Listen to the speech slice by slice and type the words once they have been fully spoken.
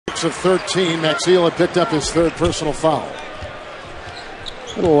6 of 13. Maxiel had picked up his 3rd personal foul.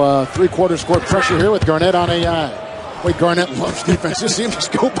 Little three-quarters court pressure here with Garnett on AI. Wait, Garnett loves defense. Just see him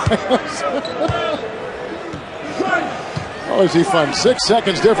just go by us. Oh, is he fun? 6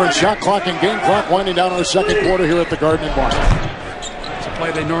 seconds difference. Shot clock and game clock winding down our second quarter here at the Garden in Boston. It's a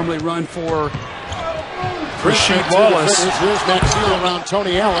play they normally run for Rasheed Wallace. Here's Maxiel around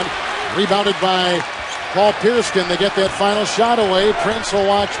Tony Allen. Rebounded by Paul Pierskin. They get that final shot away. Prince will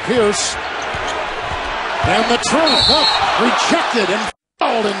watch Pierce. And the truth up. Rejected and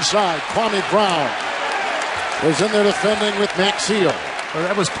fouled inside. Kwame Brown was in there defending with Maxiel. Well,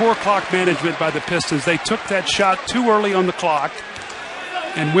 that was poor clock management by the Pistons. They took that shot too early on the clock.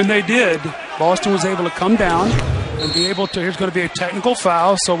 And when they did, Boston was able to come down and be able to. Here's going to be a technical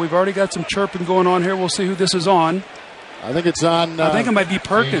foul. So we've already got some chirping going on here. We'll see who this is on. I think it's on. I think it might be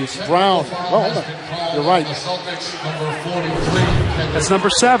Perkins. Brown. Oh, you're right. That's number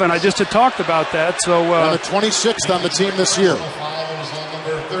 7. I just had talked about that. So the 26th on the team this year.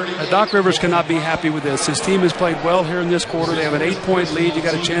 Doc Rivers cannot be happy with this. His team has played well here in this quarter. They have an 8-point lead. You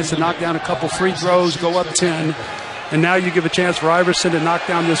got a chance to knock down a couple free throws, go up 10, and now you give a chance for Iverson to knock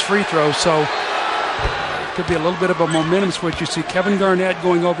down this free throw. So it could be a little bit of a momentum switch. You see Kevin Garnett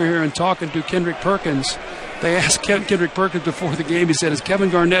going over here and talking to Kendrick Perkins. They asked Kendrick Perkins before the game, he said, is Kevin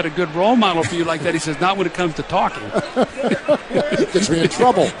Garnett a good role model for you like that? He says, not when it comes to talking. Gets me in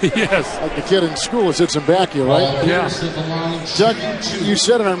trouble. Yes. Like the kid in school that sits and back you, right? Yeah. Doug, you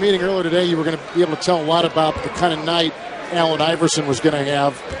said in our meeting earlier today you were going to be able to tell a lot about the kind of night Allen Iverson was going to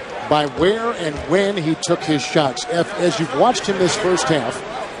have by where and when he took his shots. As you've watched him this first half,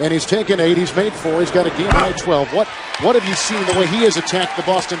 and he's taken 8, he's made 4, he's got a game-high 12. What have you seen the way he has attacked the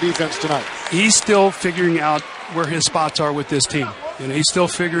Boston defense tonight? He's still figuring out where his spots are with this team. You know, he's still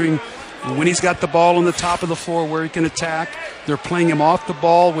figuring when he's got the ball on the top of the floor where he can attack. They're playing him off the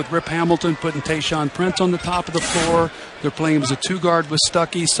ball with Rip Hamilton, putting Tayshaun Prince on the top of the floor. They're playing him as a 2-guard with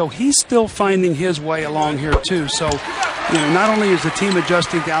Stuckey. So he's still finding his way along here too. So, you know, not only is the team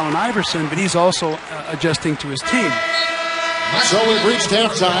adjusting to Allen Iverson, but he's also adjusting to his team. So we've reached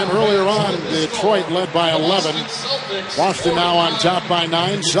halftime. Earlier on, Detroit led by 11. Boston now on top by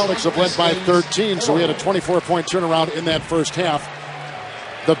 9. Celtics have led by 13, so we had a 24-point turnaround in that first half.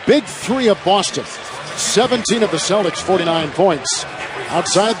 The big 3 of Boston, 17 of the Celtics, 49 points.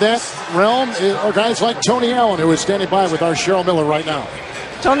 Outside that realm are guys like Tony Allen, who is standing by with our Cheryl Miller right now.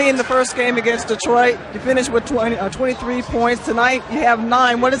 Tony, in the first game against Detroit, you finished with 23 points. Tonight, you have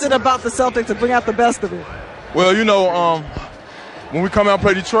 9. What is it about the Celtics to bring out the best of it? Well, you know, when we come out and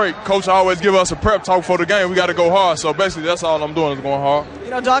play Detroit, Coach always give us a prep talk for the game. We got to go hard. So basically, that's all I'm doing is going hard. You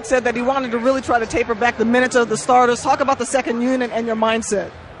know, Doc said that he wanted to really try to taper back the minutes of the starters. Talk about the second unit and your mindset.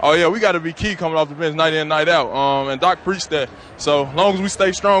 Oh, yeah, we got to be key coming off the bench night in, night out. And Doc preached that. So as long as we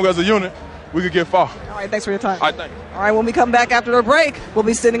stay strong as a unit, we could get far. All right, thanks for your time. All right, thank you. All right, when we come back after the break, we'll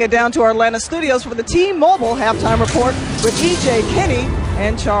be sending it down to our Atlanta studios for the T-Mobile halftime report with EJ, Kenny,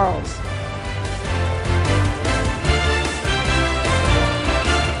 and Charles.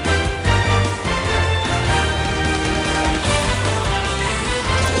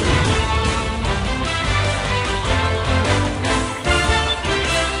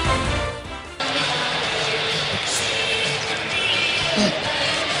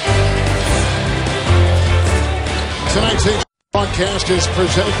 Tonight's broadcast is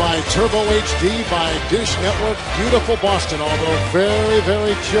presented by Turbo HD by Dish Network. Beautiful Boston, although very,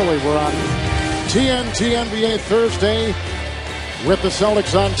 very chilly. We're on TNT NBA Thursday with the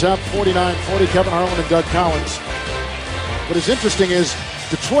Celtics on top, 49-40. Kevin Harlan and Doug Collins. What is interesting is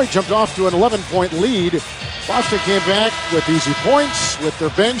Detroit jumped off to an 11-point lead. Boston came back with easy points, with their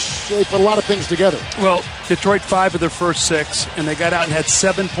bench. They put a lot of things together. Well, Detroit 5 of their first 6, and they got out and had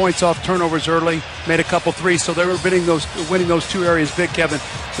 7 points off turnovers early, made a couple threes, so they were winning those 2 areas big, Kevin.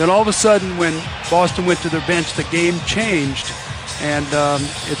 Then all of a sudden, when Boston went to their bench, the game changed, and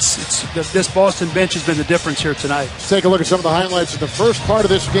this Boston bench has been the difference here tonight. Let's take a look at some of the highlights of the first part of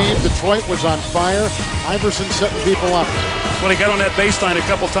this game. Detroit was on fire. Iverson setting people up. Well, he got on that baseline a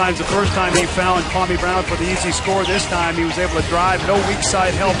couple times. The first time he found Kwame Brown for the easy score. This time he was able to drive. No weak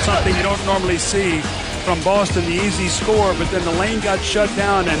side help, something you don't normally see from Boston, the easy score. But then the lane got shut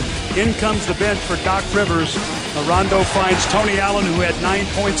down, and in comes the bench for Doc Rivers. Rondo finds Tony Allen, who had 9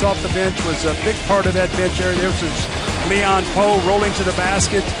 points off the bench, was a big part of that bench area. There was Leon Poe rolling to the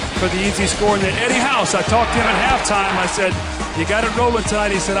basket for the easy score. And then Eddie House, I talked to him at halftime. I said, you got it rolling tonight.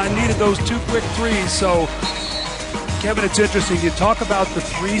 He said, I needed those 2 quick threes. So, Kevin, it's interesting. You talk about the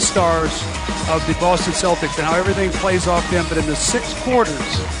 3 stars of the Boston Celtics and how everything plays off them, but in the 6 quarters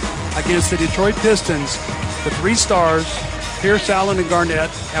against the Detroit Pistons, the 3 stars Pierce, Allen, and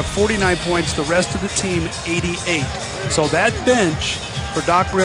Garnett have 49 points. The rest of the team, 88. So that bench for Doc